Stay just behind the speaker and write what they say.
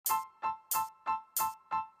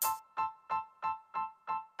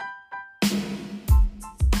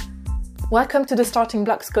Welcome to the Starting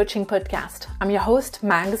Blocks Coaching Podcast. I'm your host,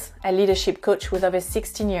 Mags, a leadership coach with over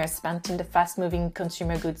 16 years spent in the fast-moving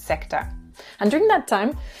consumer goods sector. And during that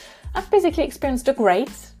time, I've basically experienced the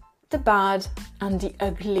great, the bad, and the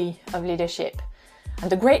ugly of leadership. And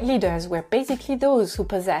the great leaders were basically those who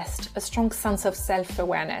possessed a strong sense of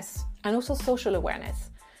self-awareness and also social awareness.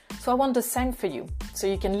 So I want the same for you, so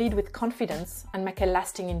you can lead with confidence and make a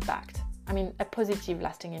lasting impact. I mean, a positive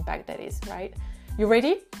lasting impact, that is, right? You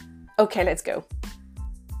ready? Okay, let's go.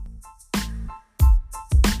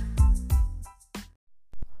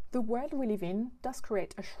 The world we live in does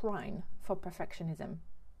create a shrine for perfectionism.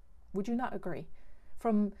 Would you not agree?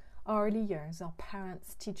 From our early years, our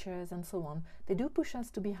parents, teachers, and so on, they do push us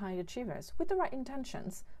to be high achievers with the right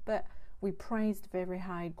intentions, but we praised very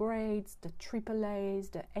high grades, the AAAs,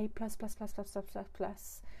 the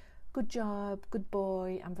A+++++++. Good job, good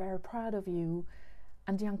boy, I'm very proud of you.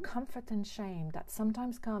 And the uncomfort and shame that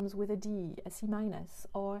sometimes comes with a D, a C-,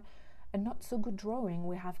 or a not so good drawing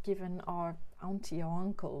we have given our auntie or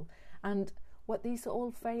uncle. And what this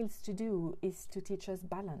all fails to do is to teach us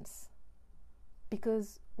balance.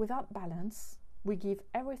 Because without balance, we give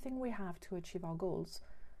everything we have to achieve our goals,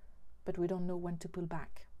 but we don't know when to pull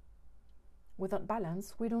back. Without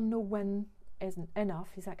balance, we don't know when enough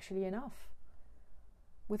is actually enough.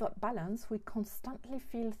 Without balance, we constantly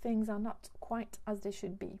feel things are not quite as they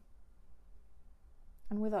should be.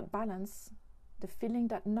 And without balance, the feeling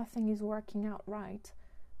that nothing is working out right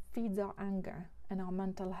feeds our anger and our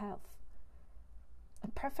mental health.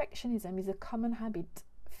 And perfectionism is a common habit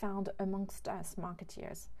found amongst us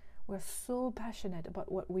marketeers. We're so passionate about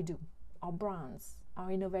what we do, our brands, our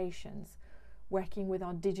innovations, working with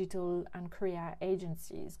our digital and career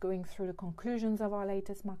agencies, going through the conclusions of our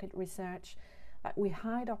latest market research, that we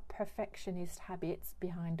hide our perfectionist habits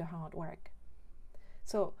behind the hard work.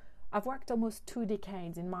 So I've worked almost 2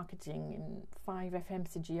 decades in marketing in 5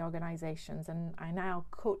 FMCG organizations, and I now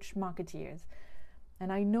coach marketeers.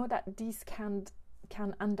 And I know that this can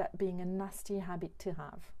end up being a nasty habit to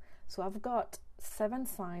have. So I've got 7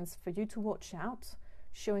 signs for you to watch out,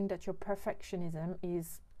 showing that your perfectionism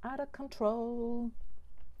is out of control.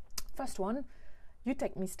 First one, you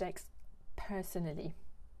take mistakes personally.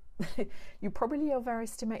 You probably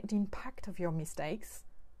overestimate the impact of your mistakes,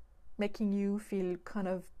 making you feel kind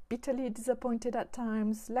of bitterly disappointed at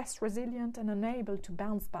times, less resilient and unable to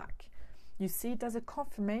bounce back. You see it as a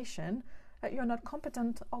confirmation that you're not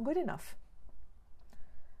competent or good enough.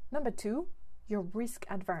 Number 2, you're risk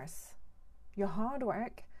adverse. Your hard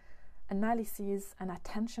work, analysis, and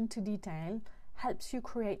attention to detail helps you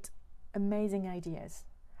create amazing ideas.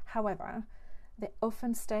 However, they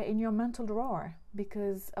often stay in your mental drawer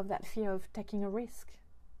because of that fear of taking a risk,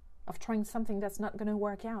 of trying something that's not going to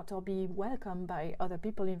work out or be welcomed by other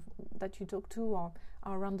people that you talk to or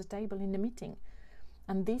are around the table in the meeting.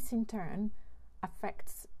 And this in turn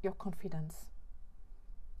affects your confidence.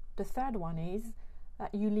 The third one is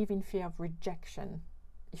that you live in fear of rejection.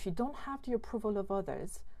 If you don't have the approval of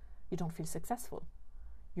others, you don't feel successful.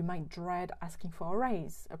 You might dread asking for a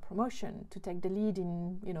raise, a promotion, to take the lead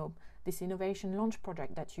in, this innovation launch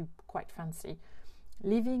project that you quite fancy.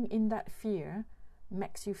 Living in that fear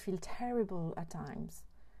makes you feel terrible at times,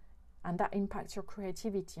 and that impacts your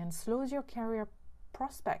creativity and slows your career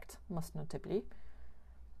prospect, most notably.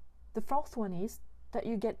 The fourth one is that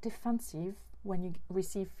you get defensive when you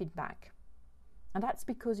receive feedback. And that's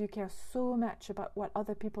because you care so much about what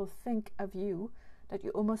other people think of you that you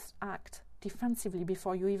almost act defensively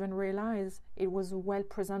before you even realize it was well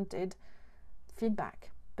presented feedback,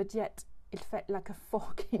 but yet it felt like a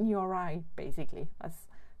fork in your eye, basically. That's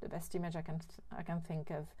the best image I can think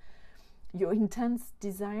of. Your intense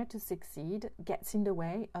desire to succeed gets in the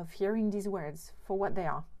way of hearing these words for what they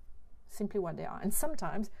are, simply what they are. And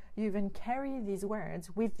sometimes you even carry these words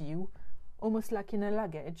with you, almost like in a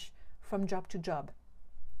luggage, from job to job.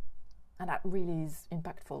 And that really is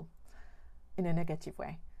impactful in a negative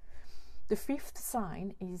way. The fifth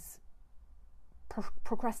sign is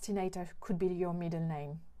procrastinator could be your middle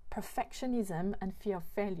name. Perfectionism and fear of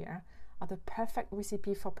failure are the perfect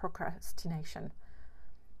recipe for procrastination.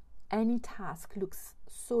 Any task looks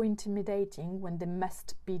so intimidating when they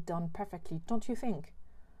must be done perfectly, don't you think?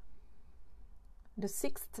 The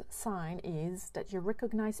sixth sign is that you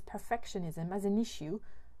recognize perfectionism as an issue,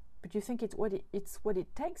 but you think it's what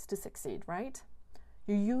it takes to succeed, right?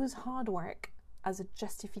 You use hard work as a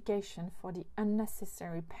justification for the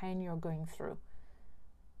unnecessary pain you're going through.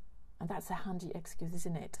 And that's a handy excuse,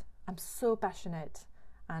 isn't it? I'm so passionate,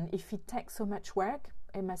 and if it takes so much work,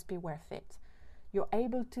 it must be worth it. You're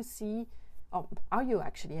able to see, or are you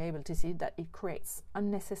actually able to see that it creates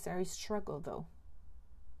unnecessary struggle though?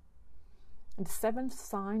 The seventh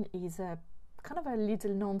sign is a kind of a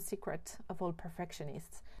little known secret of all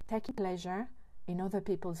perfectionists: taking pleasure in other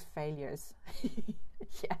people's failures.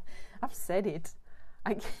 Yeah, I've said it.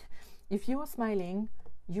 If you are smiling,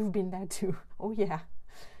 you've been there too. Oh yeah.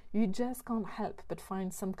 You just can't help but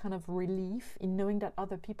find some kind of relief in knowing that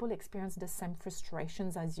other people experience the same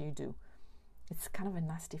frustrations as you do. It's kind of a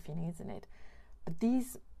nasty feeling, isn't it? But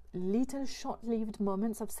these little short-lived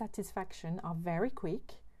moments of satisfaction are very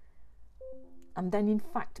quick, and then in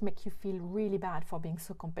fact make you feel really bad for being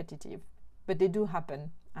so competitive. But they do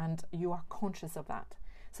happen, and you are conscious of that.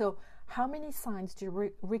 So how many signs do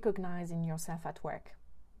you recognize in yourself at work?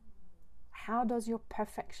 How does your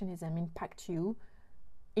perfectionism impact you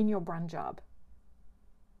in your brand job?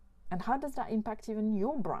 And how does that impact even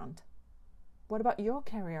your brand? What about your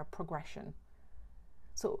career progression?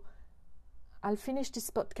 So I'll finish this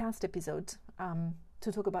podcast episode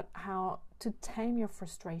to talk about how to tame your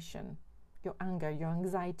frustration, your anger, your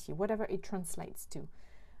anxiety, whatever it translates to,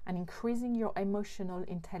 and increasing your emotional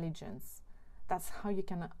intelligence. That's how you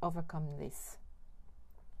can overcome this.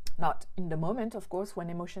 Not in the moment, of course, when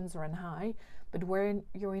emotions run high, but when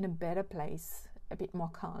you're in a better place, a bit more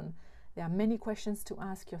calm. There are many questions to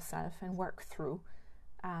ask yourself and work through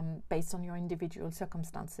based on your individual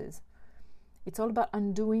circumstances. It's all about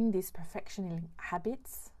undoing these perfectionist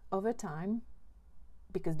habits over time,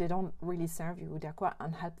 because they don't really serve you, they're quite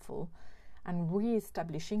unhelpful, and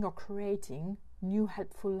re-establishing or creating new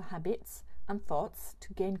helpful habits and thoughts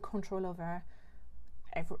to gain control over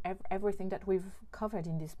everything that we've covered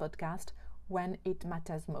in this podcast when it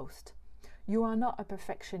matters most. You are not a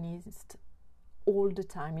perfectionist all the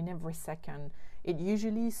time, in every second. It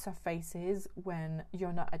usually surfaces when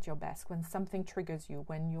you're not at your best, when something triggers you,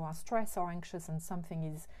 when you are stressed or anxious and something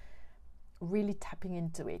is really tapping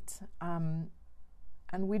into it. And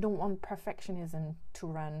we don't want perfectionism to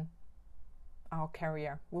run our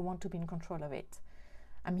career. We want to be in control of it.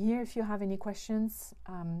 I'm here if you have any questions.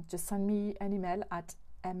 Just send me an email at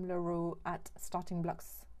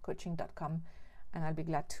mleroux@startingblockscoaching.com, and I'll be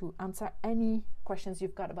glad to answer any questions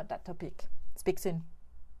you've got about that topic. Speak soon.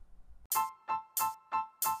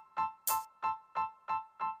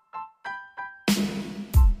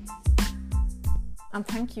 And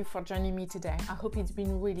thank you for joining me today. I hope it's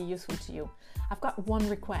been really useful to you. I've got one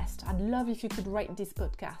request. I'd love if you could rate this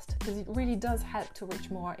podcast, because it really does help to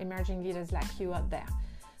reach more emerging leaders like you out there.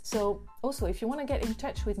 So also, if you want to get in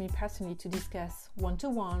touch with me personally to discuss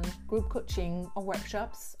one-to-one, group coaching or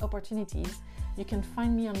workshops opportunities, you can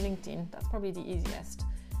find me on LinkedIn. That's probably the easiest.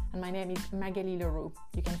 And my name is Magali Leroux.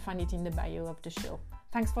 You can find it in the bio of the show.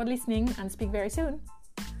 Thanks for listening, and speak very soon.